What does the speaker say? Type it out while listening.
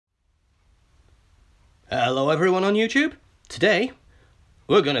Hello everyone on YouTube. Today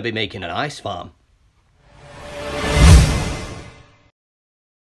we're going to be making an ice farm.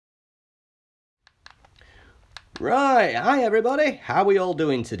 Right, hi everybody, how are we all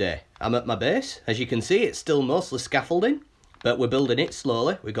doing today? I'm at my base. As you can see, it's still mostly scaffolding, but we're building it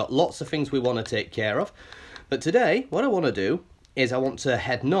slowly. We've got lots of things we want to take care of. But today, what I want to do is I want to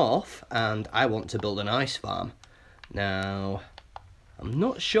head north and I want to build an ice farm. Now, I'm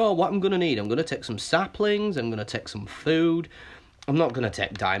not sure what I'm going to need. I'm going to take some saplings, I'm going to take some food. I'm not going to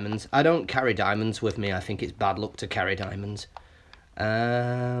take diamonds. I don't carry diamonds with me. I think it's bad luck to carry diamonds.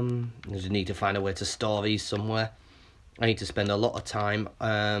 I just need to find a way to store these somewhere. I need to spend a lot of time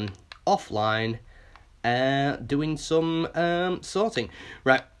offline doing some sorting.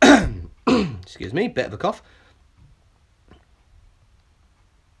 Right, excuse me, bit of a cough.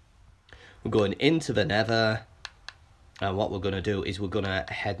 We're going into the nether. And what we're going to do is we're going to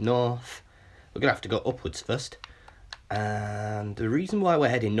head north. We're going to have to go upwards first. And the reason why we're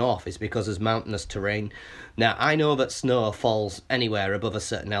heading north is because there's mountainous terrain. Now, I know that snow falls anywhere above a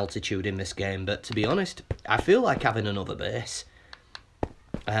certain altitude in this game, but to be honest, I feel like having another base.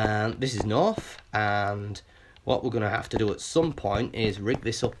 And this is north, and what we're going to have to do at some point is rig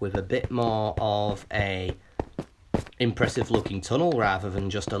this up with a bit more of a impressive looking tunnel rather than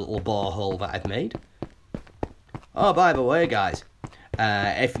just a little borehole that I've made. Oh, by the way, guys,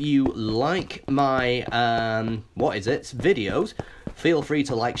 if you like my, videos, feel free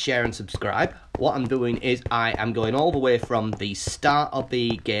to like, share, and subscribe. What I'm doing is I am going all the way from the start of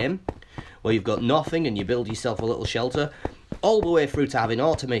the game, where you've got nothing and you build yourself a little shelter, all the way through to having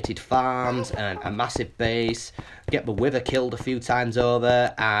automated farms and a massive base, get the wither killed a few times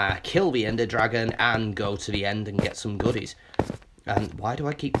over, kill the ender dragon, and go to the end and get some goodies. And why do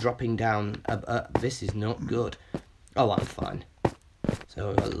I keep dropping down? This is not good. Oh, I'm fine.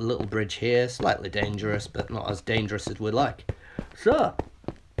 So a little bridge here, slightly dangerous, but not as dangerous as we'd like. So,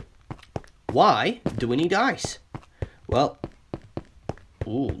 why do we need ice? Well,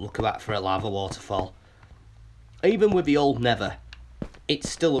 ooh, look at that for a lava waterfall. Even with the old nether, it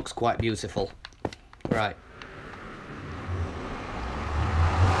still looks quite beautiful. Right.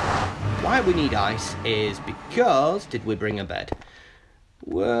 Why we need ice is because, did we bring a bed?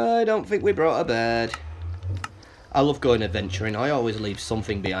 Well, I don't think we brought a bed. I love going adventuring. I always leave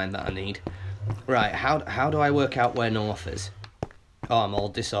something behind that I need. Right, how do I work out where north is? Oh, I'm all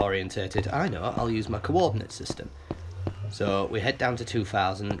disorientated. I know, I'll use my coordinate system. So we head down to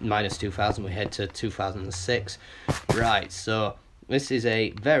 2000, minus 2000, we head to 2006. Right, so this is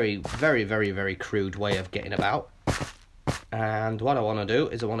a very, very, very, very crude way of getting about. And what I want to do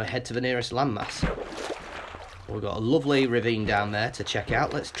is I want to head to the nearest landmass. We've got a lovely ravine down there to check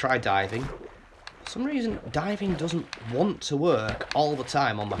out. Let's try diving. For some reason, diving doesn't want to work all the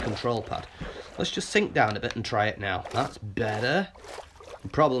time on my control pad. Let's just sink down a bit and try it now. That's better. The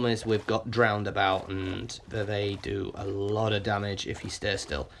problem is we've got drowned about, and they do a lot of damage if you stay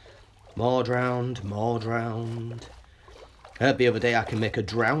still. More drowned, more drowned. I heard the other day I can make a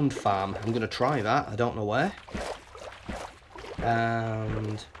drowned farm. I'm going to try that. I don't know where.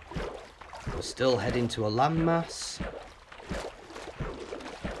 And we're still heading to a landmass.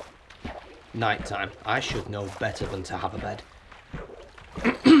 Nighttime. I should know better than to have a bed.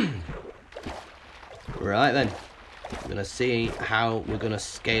 Right then. I'm going to see how we're going to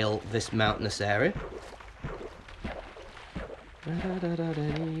scale this mountainous area.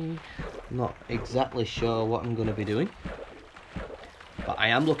 Not exactly sure what I'm going to be doing. But I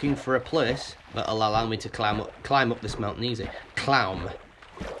am looking for a place that will allow me to climb up this mountain easy. Clown.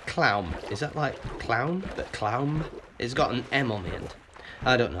 Is that like clown? But clown? It's got an M on the end.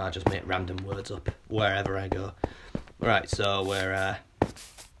 I don't know, I just make random words up wherever I go. Right, so we're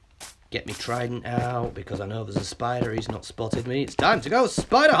get me trident out because I know there's a spider. He's not spotted me. It's time to go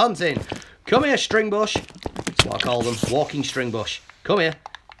spider hunting. Come here, string bush. That's what I call them. Walking string bush. Come here.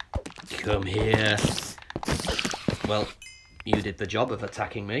 Come here. Well, you did the job of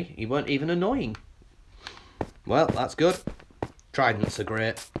attacking me. You weren't even annoying. Well, that's good. Tridents are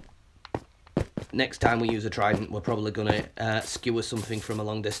great. Next time we use a trident, we're probably going to skewer something from a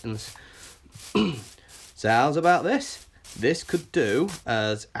long distance. So how's about this? This could do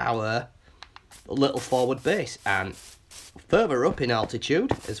as our little forward base. And further up in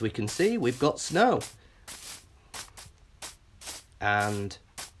altitude, as we can see, we've got snow. And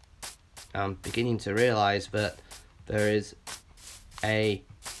I'm beginning to realise that there is a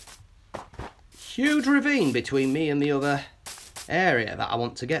huge ravine between me and the other area that I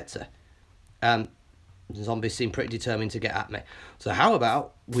want to get to. The zombies seem pretty determined to get at me. So how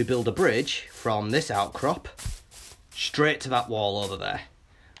about we build a bridge from this outcrop straight to that wall over there.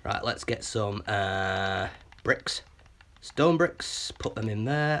 Right, let's get some bricks. Stone bricks, put them in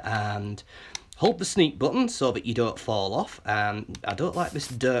there, and hold the sneak button so that you don't fall off. And I don't like this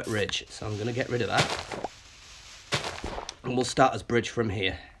dirt ridge, so I'm going to get rid of that. And we'll start as bridge from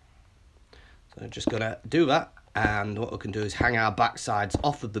here. So I'm just going to do that, and what we can do is hang our backsides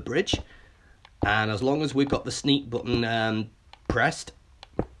off of the bridge. And as long as we've got the sneak button pressed,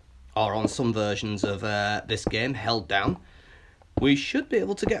 or on some versions of this game held down, we should be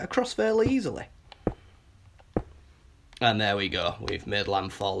able to get across fairly easily. And there we go, we've made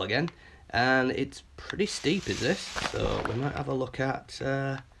landfall again. And it's pretty steep, is this? So we might have a look at,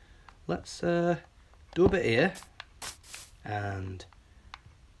 let's do a bit here. And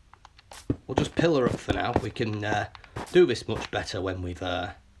we'll just pillar up for now. We can do this much better when we've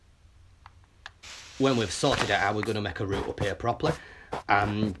sorted out how we're going to make a route up here properly.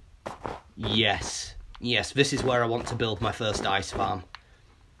 And yes, this is where I want to build my first ice farm.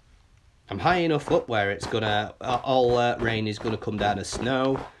 I'm high enough up where it's gonna all rain is gonna come down as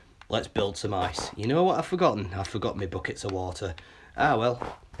snow. Let's build some ice. You know what I've forgotten? I've forgotten my buckets of water. Ah well,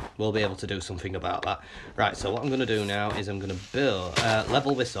 we'll be able to do something about that. Right, so what I'm gonna do now is I'm gonna build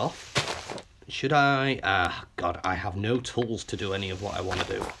level this off. Should I? Ah, God, I have no tools to do any of what I want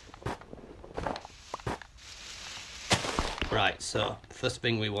to do. Right, so first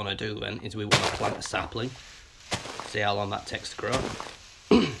thing we want to do then is we want to plant a sapling. See how long that takes to grow.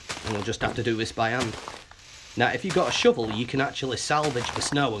 And we'll just have to do this by hand. Now, if you've got a shovel, you can actually salvage the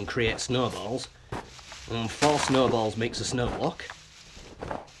snow and create snowballs. And 4 snowballs makes a snow block.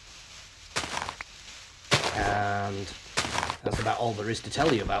 And that's about all there is to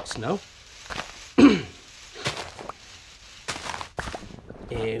tell you about snow.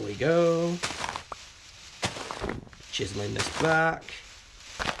 Here we go. Chiseling this back.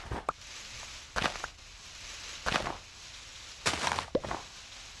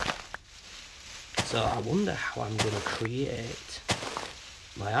 So I wonder how I'm going to create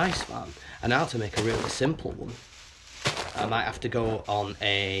my ice farm. And how to make a really simple one. I might have to go on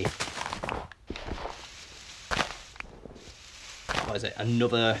a... what is it?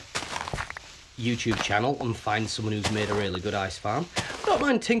 Another YouTube channel and find someone who's made a really good ice farm. I don't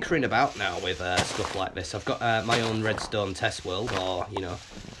mind tinkering about now with stuff like this. I've got my own redstone test world, or, you know...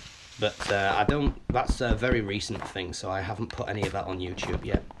 But I don't... That's a very recent thing, so I haven't put any of that on YouTube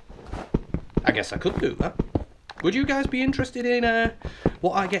yet. I guess I could do that. Would you guys be interested in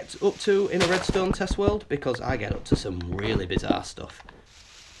what I get up to in a redstone test world? Because I get up to some really bizarre stuff.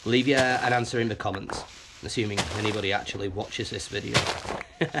 Leave you an answer in the comments, assuming anybody actually watches this video.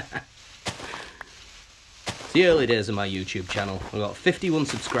 It's the early days of my YouTube channel. We've got 51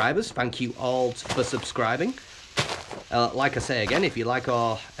 subscribers. Thank you all for subscribing. Like I say again, if you like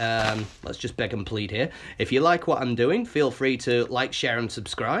our... let's just beg and plead here. If you like what I'm doing, feel free to like, share and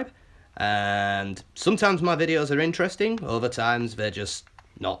subscribe. And sometimes my videos are interesting, other times they're just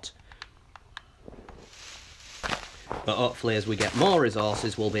not. But hopefully as we get more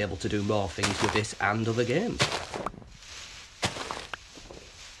resources, we'll be able to do more things with this and other games.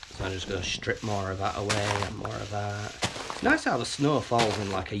 So I'm just going to strip more of that away and more of that. It's nice how the snow falls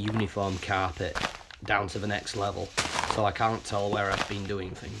in like a uniform carpet down to the next level, so I can't tell where I've been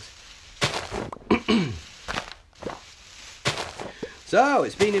doing things. So,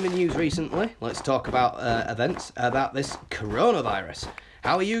 it's been in the news recently. Let's talk about events about this coronavirus.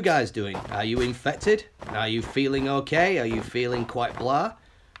 How are you guys doing? Are you infected? Are you feeling okay? Are you feeling quite blah?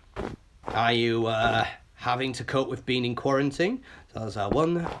 Are you having to cope with being in quarantine? So there's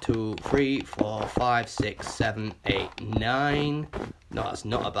 1, 2, 3, 4, 5, 6, 7, 8, 9. No, that's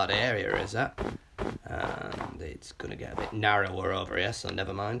not a bad area, is that? And it's going to get a bit narrower over here, so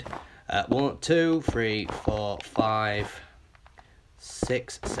never mind. 1, 2, 3, 4, 5...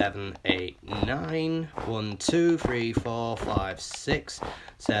 6, 7, 8, 9. 1, 2, 3, 4, 5, 6,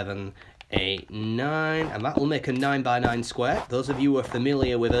 7, 8, 9. And that will make a 9 by 9 square. Those of you who are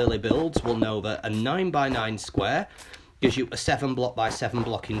familiar with early builds will know that a 9 by 9 square gives you a 7 block by 7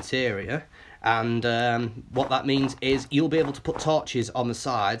 block interior. And what that means is you'll be able to put torches on the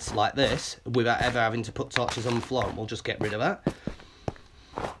sides like this without ever having to put torches on the floor. And we'll just get rid of that.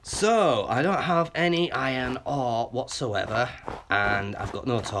 So, I don't have any iron ore whatsoever, and I've got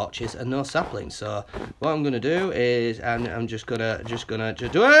no torches and no saplings. So, what I'm going to do is, I'm just gonna do,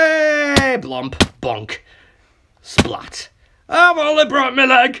 hey, blomp, bonk, splat. I've only broke my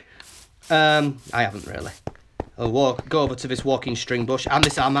leg. I haven't really. I'll go over to this walking string bush, and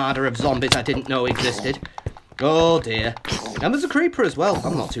this armada of zombies I didn't know existed. Oh dear. And there's a creeper as well.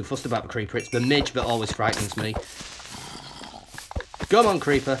 I'm not too fussed about the creeper, it's the midge that always frightens me. Come on,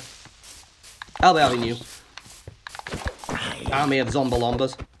 creeper. I'll be having you. army of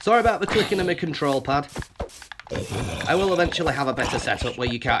zombolombas. Sorry about the clicking of my control pad. I will eventually have a better setup where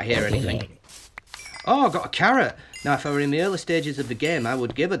you can't hear anything. Oh, I've got a carrot. Now, if I were in the early stages of the game, I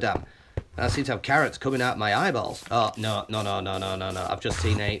would give a damn. I seem to have carrots coming out my eyeballs. Oh, no. I've just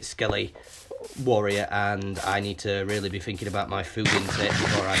seen a skelly warrior, and I need to really be thinking about my food intake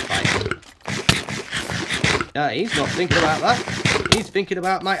before I fight him. No, he's not thinking about that. He's thinking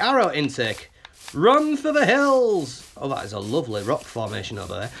about my arrow intake. Run for the hills! Oh, that is a lovely rock formation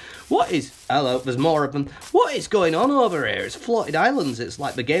over there. What is... Hello, there's more of them. What is going on over here? It's floated islands. It's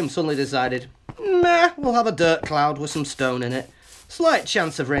like the game suddenly decided, meh, we'll have a dirt cloud with some stone in it. Slight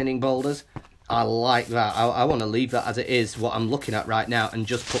chance of raining boulders. I like that. I want to leave that as it is, what I'm looking at right now, and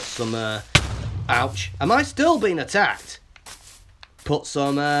just put some... ouch. Am I still being attacked? Put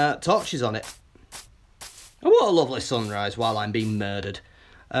some torches on it. Oh, what a lovely sunrise while I'm being murdered.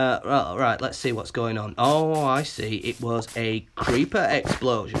 Right, let's see what's going on. Oh, I see. It was a creeper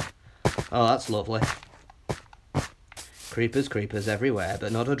explosion. Oh, that's lovely. Creepers everywhere,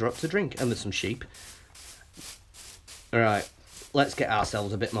 but not a drop to drink. And there's some sheep. Alright, let's get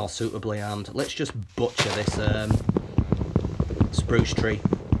ourselves a bit more suitably armed. Let's just butcher this spruce tree.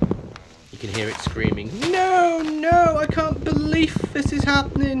 You can hear it screaming. No, I can't believe this is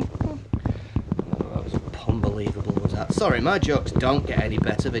happening. Oh, that was unbelievable, was that? Sorry, my jokes don't get any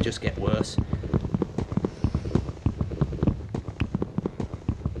better, they just get worse.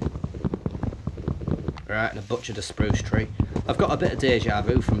 Right, and I butchered a spruce tree. I've got a bit of deja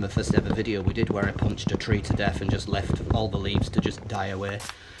vu from the first ever video we did where I punched a tree to death and just left all the leaves to just die away.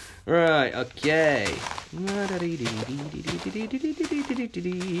 Right, okay.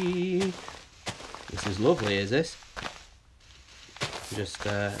 This is lovely, is this? Just,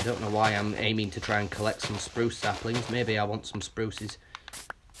 I don't know why I'm aiming to try and collect some spruce saplings. Maybe I want some spruces.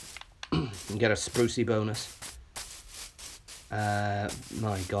 And get a sprucey bonus.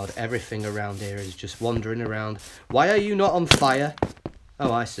 My god, everything around here is just wandering around. Why are you not on fire?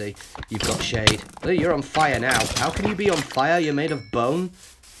 Oh, I see. You've got shade. Oh, you're on fire now. How can you be on fire? You're made of bone?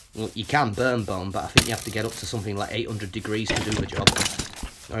 Well, you can burn bone, but I think you have to get up to something like 800 degrees to do the job.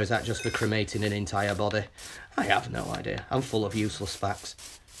 Or is that just for cremating an entire body? I have no idea. I'm full of useless facts.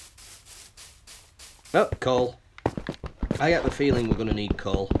 Oh, coal. I get the feeling we're going to need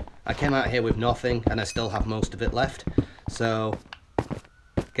coal. I came out here with nothing, and I still have most of it left. So,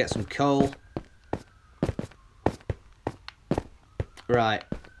 get some coal. Right.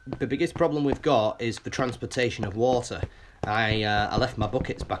 The biggest problem we've got is the transportation of water. I left my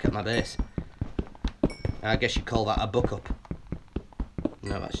buckets back at my base. I guess you'd call that a buck up.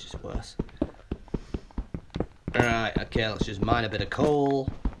 No, that's just worse. Alright, okay, let's just mine a bit of coal.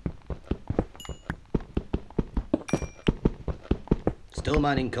 Still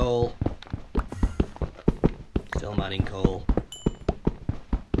mining coal. Still mining coal.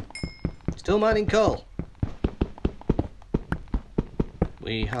 Still mining coal.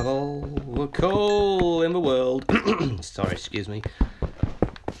 We have all the coal in the world. Sorry, excuse me.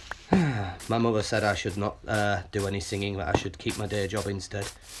 My mother said I should not do any singing, that I should keep my day job instead.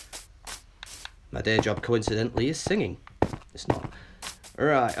 My day job, coincidentally, is singing. It's not.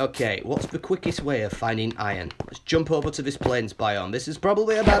 Right, okay, what's the quickest way of finding iron? Let's jump over to this plains biome. This is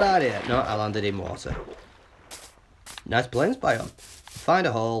probably a bad idea. No, I landed in water. Nice plains biome. Find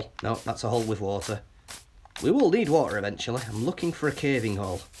a hole. No, that's a hole with water. We will need water eventually. I'm looking for a caving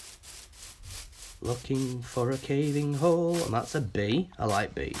hole. Looking for a caving hole. And that's a bee. I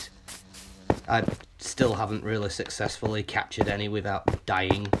like bees. I still haven't really successfully captured any without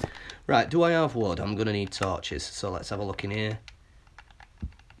dying. Right, do I have wood? I'm going to need torches. So let's have a look in here.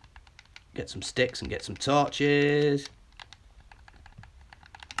 Get some sticks and get some torches.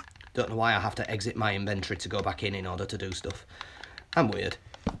 Don't know why I have to exit my inventory to go back in order to do stuff. I'm weird.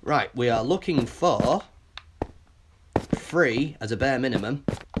 Right, we are looking for 3, as a bare minimum,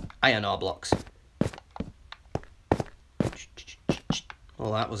 iron ore blocks.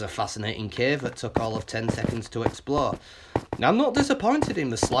 Well, that was a fascinating cave that took all of 10 seconds to explore. Now, I'm not disappointed in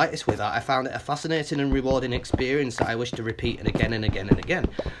the slightest with that. I found it a fascinating and rewarding experience that I wish to repeat and again and again and again.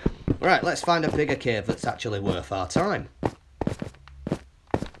 Right, let's find a bigger cave that's actually worth our time.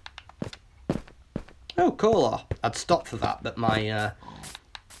 Oh, coal ore. I'd stop for that, but my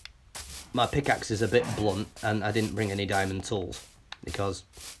pickaxe is a bit blunt, and I didn't bring any diamond tools. Because,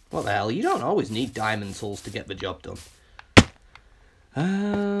 what the hell, you don't always need diamond tools to get the job done.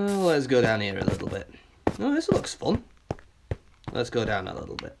 Let's go down here a little bit. Oh, this looks fun. Let's go down a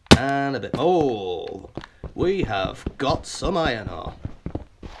little bit. And a bit. Oh, we have got some iron ore.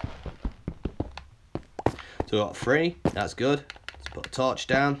 So we've got 3. That's good. Let's put a torch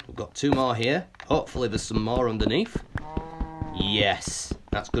down. We've got 2 more here. Hopefully there's some more underneath. Yes,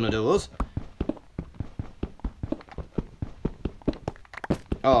 that's going to do us.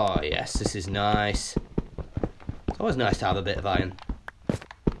 Oh, yes, this is nice. It's always nice to have a bit of iron.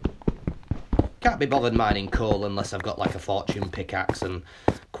 Can't be bothered mining coal unless I've got like a fortune pickaxe and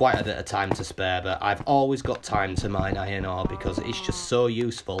quite a bit of time to spare, but I've always got time to mine iron ore because it's just so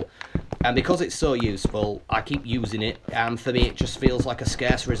useful. And because it's so useful, I keep using it, and for me it just feels like a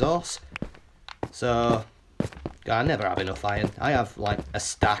scarce resource. So, I never have enough iron. I have like a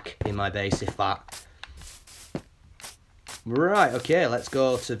stack in my base, if that. Right, okay, let's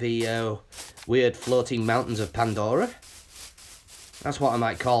go to the weird floating mountains of Pandora. That's what I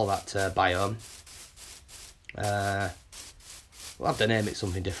might call that biome. We'll have to name it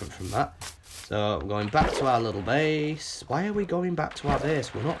something different from that. So, we're going back to our little base. Why are we going back to our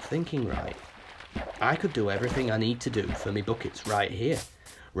base? We're not thinking right. I could do everything I need to do for me buckets right here.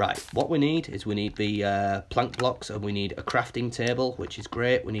 Right, what we need is we need the plank blocks, and we need a crafting table, which is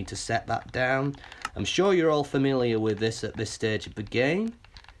great. We need to set that down. I'm sure you're all familiar with this at this stage of the game.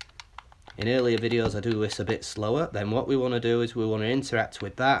 In earlier videos I do this a bit slower. Then what we want to do is we want to interact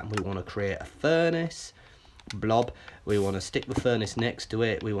with that, and we want to create a furnace. Blob. We want to stick the furnace next to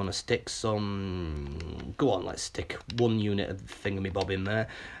it. We want to stick some... Go on, let's stick 1 unit of thingamabob in there.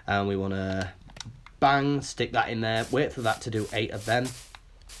 And we want to bang, stick that in there. Wait for that to do 8 of them.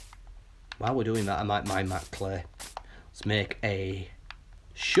 While we're doing that, I might mine that clay. Let's make a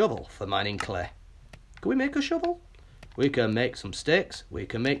shovel for mining clay. Can we make a shovel? We can make some sticks. We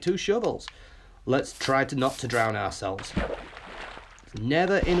can make 2 shovels. Let's try to not to drown ourselves. There's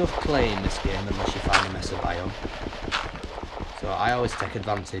never enough clay in this game unless you find a mesa biome. So I always take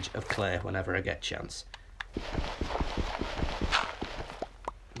advantage of clay whenever I get a chance.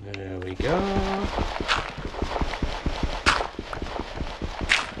 There we go.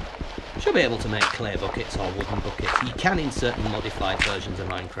 Should be able to make clay buckets or wooden buckets. You can in certain modified versions of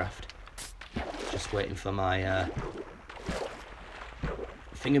Minecraft. Just waiting for my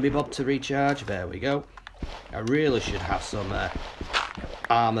thingamabob to recharge. There we go. I really should have some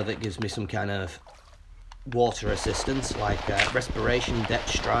armour that gives me some kind of water assistance, like respiration, depth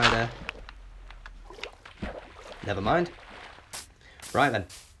strider. Never mind. Right then.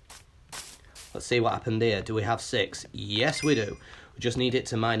 Let's see what happened here. Do we have 6? Yes, we do. We just need it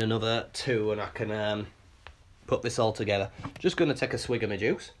to mine another 2, and I can put this all together. Just going to take a swig of my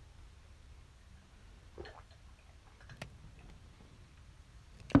juice.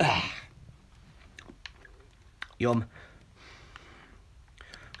 Yum.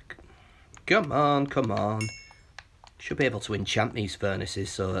 Come on, come on. Should be able to enchant these furnaces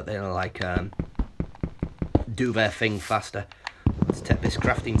so that they'll like do their thing faster. Let's take this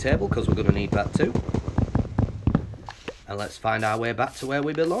crafting table because we're going to need that too. And let's find our way back to where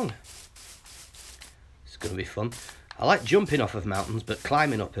we belong. It's going to be fun. I like jumping off of mountains, but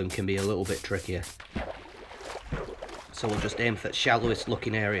climbing up them can be a little bit trickier. So we'll just aim for the shallowest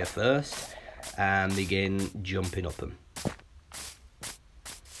looking area first and begin jumping up them.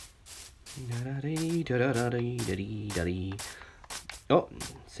 Oh,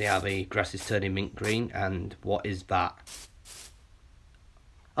 see how the grass is turning mint green, and what is that?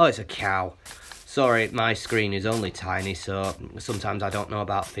 Oh, it's a cow. Sorry, my screen is only tiny, so sometimes I don't know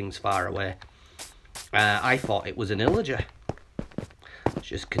about things far away. I thought it was an illager. Let's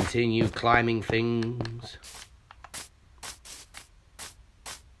just continue climbing things.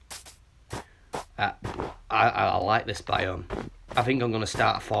 I like this biome. I think I'm going to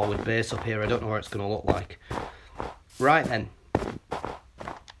start a forward base up here. I don't know what it's going to look like. Right then.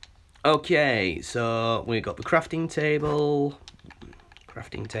 Okay, so we've got the crafting table.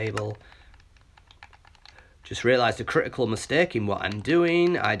 Just realised a critical mistake in what I'm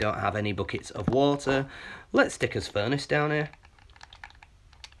doing. I don't have any buckets of water. Let's stick his furnace down here.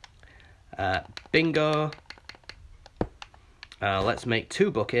 Bingo. Let's make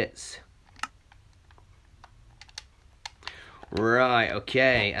 2 buckets. Right,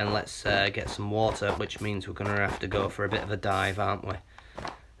 okay, and let's get some water, which means we're going to have to go for a bit of a dive, aren't we?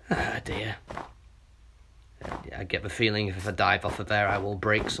 Ah, dear. I get the feeling if I dive off of there, I will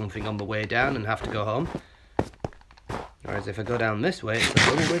break something on the way down and have to go home. Whereas if I go down this way, it's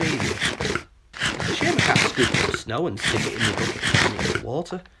a little bit easier. It's a shame I can't scoop up snow and stick it in the bucket and get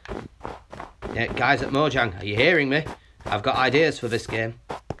water. Yeah, guys at Mojang, are you hearing me? I've got ideas for this game.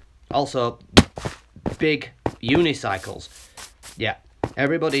 Also, big unicycles. Yeah,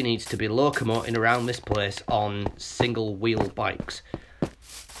 everybody needs to be locomoting around this place on single wheel bikes.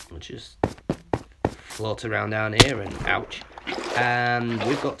 We'll just float around down here and ouch. And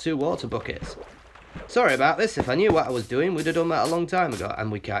we've got 2 water buckets. Sorry about this, if I knew what I was doing, we'd have done that a long time ago,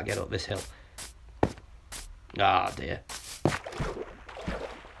 and we can't get up this hill. Ah, dear.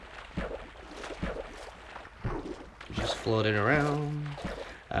 floating around.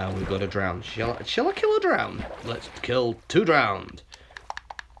 And we've got a drown. Shall I kill a drown? Let's kill 2 drowned.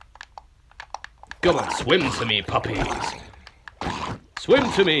 Come on, swim to me, puppies. Swim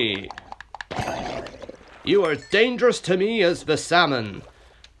to me. You are as dangerous to me as the salmon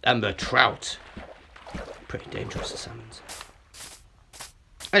and the trout. Pretty dangerous, the salmons.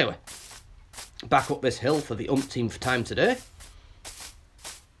 Anyway, back up this hill for the umpteenth time today.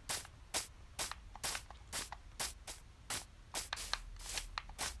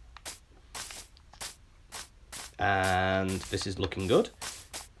 And this is looking good.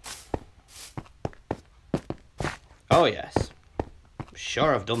 Oh yes, I'm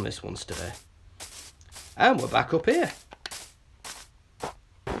sure I've done this once today. And we're back up here.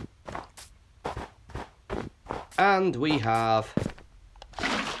 And we have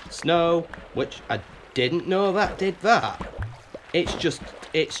snow, which I didn't know that did that. It's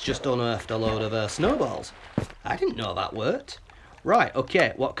just unearthed a load of snowballs. I didn't know that worked. Right,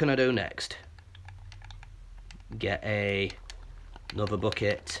 okay, what can I do next? Get another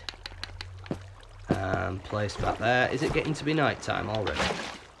bucket and place that there. Is it getting to be night time already?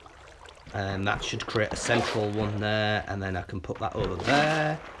 And that should create a central one there, and then I can put that over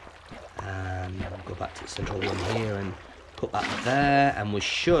there and go back to the central one here and put that there, and we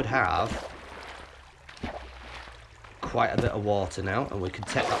should have quite a bit of water now, and we can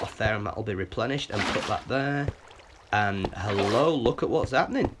take that off there and that'll be replenished, and put that there. And hello, look at what's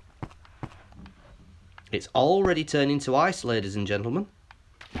happening. It's already turning to ice, ladies and gentlemen.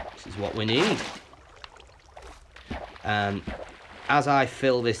 This is what we need. And as I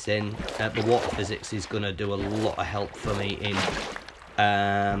fill this in, the water physics is going to do a lot of help for me in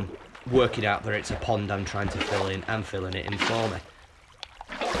working out that it's a pond I'm trying to fill in and filling it in for me.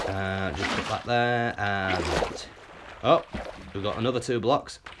 Just put that there, and oh, we've got another 2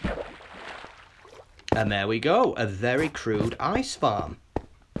 blocks. And there we go, a very crude ice farm.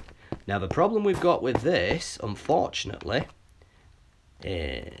 Now the problem we've got with this, unfortunately,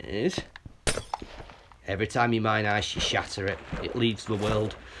 is every time you mine ice, you shatter it. It leaves the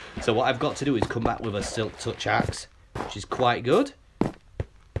world. So what I've got to do is come back with a silk touch axe, which is quite good.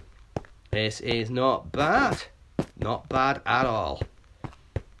 This is not bad. Not bad at all.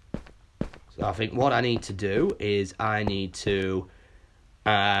 So I think what I need to do is I need to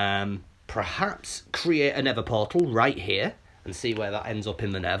perhaps create a nether portal right here and see where that ends up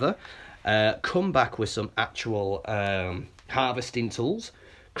in the nether. Come back with some actual harvesting tools.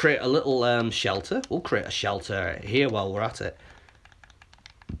 Create a little shelter. We'll create a shelter here while we're at it.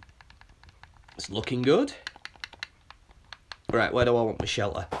 It's looking good. Right, where do I want my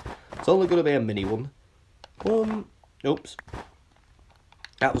shelter? It's only going to be a mini one. Oops.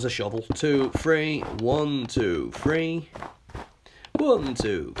 That was a shovel. 2, 3, 1, 2, 3. 1,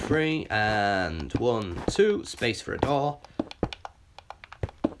 2, 3, and 1, 2. Space for a door.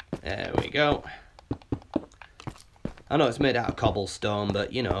 There we go. I know it's made out of cobblestone,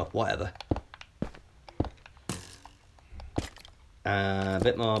 but you know, whatever. A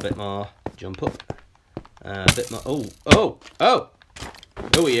bit more. Jump up. A bit more. Oh!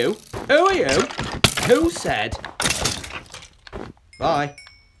 Who are you? Who are you? Who said? Bye.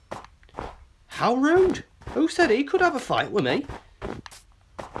 How rude. Who said he could have a fight with me?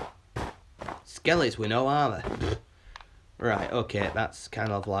 Skellies with no armour. Right, okay, that's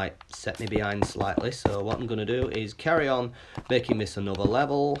kind of like set me behind slightly. So what I'm going to do is carry on making this another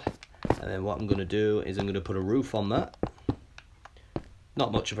level. And then what I'm going to do is I'm going to put a roof on that.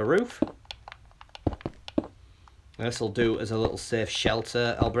 Not much of a roof. This will do as a little safe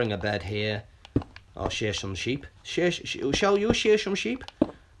shelter. I'll bring a bed here. Or shear some sheep. Shall you shear some sheep?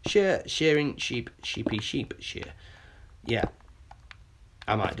 Shearing sheep. Shear. Yeah.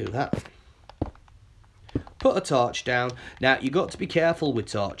 I might do that. Put a torch down. Now, you've got to be careful with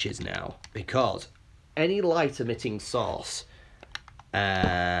torches now, because any light emitting source,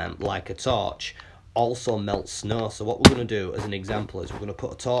 like a torch, also melts snow. So what we're going to do as an example is we're going to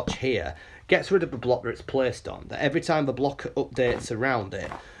put a torch here, gets rid of the block that it's placed on, that every time the block updates around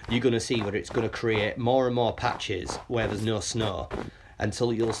it, you're going to see that it's going to create more and more patches where there's no snow,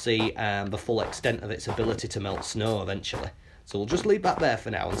 until you'll see the full extent of its ability to melt snow eventually. So we'll just leave that there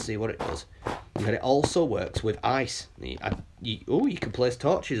for now and see what it does. And then it also works with ice. You can place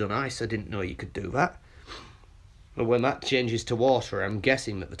torches on ice. I didn't know you could do that. And when that changes to water, I'm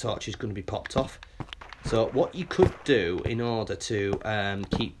guessing that the torch is going to be popped off. So what you could do in order to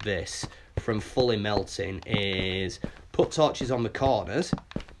keep this from fully melting is put torches on the corners.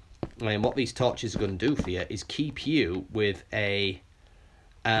 And what these torches are going to do for you is keep you with a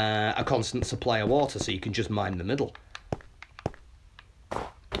constant supply of water, so you can just mine the middle.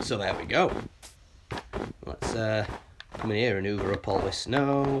 So there we go. Let's come in here and hoover up all this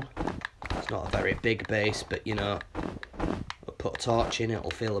snow. It's not a very big base, but you know, we'll put a torch in,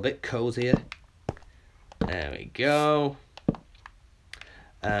 it'll feel a bit cozier. There we go.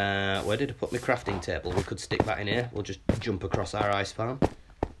 Where did I put my crafting table? We could stick that in here. We'll just jump across our ice farm.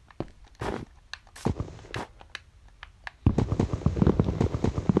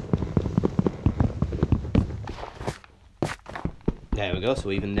 There we go, so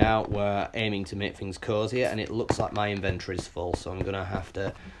even now we're aiming to make things cozier, and it looks like my inventory is full, so I'm going to have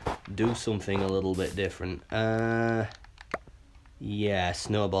to do something a little bit different. Yeah,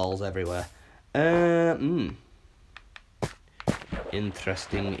 snowballs everywhere.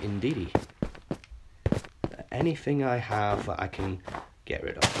 Interesting indeedy. Anything I have that I can get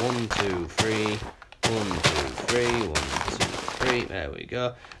rid of? 1, 2, 3, 1, 2, 3, 1, 2, 3, there we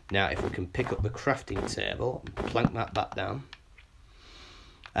go. Now if we can pick up the crafting table and plank that back down,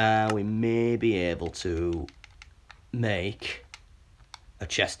 we may be able to make a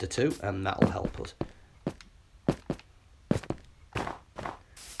chest or two, and that'll help us.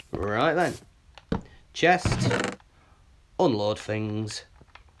 Right then, chest, unload things.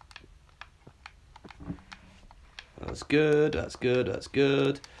 That's good, that's good, that's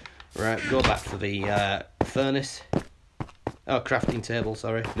good. Right, go back for the furnace. Oh, crafting table,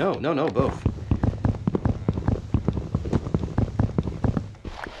 sorry. No, both.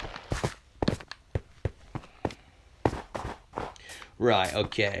 Right,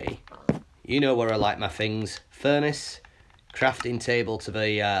 okay. You know where I like my things. Furnace, crafting table to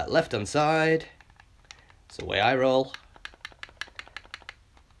the left-hand side. It's the way I roll.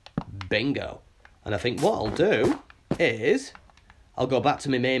 Bingo. And I think what I'll do is I'll go back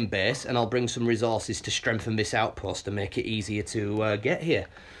to my main base and I'll bring some resources to strengthen this outpost and make it easier to get here.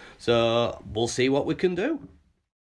 So we'll see what we can do.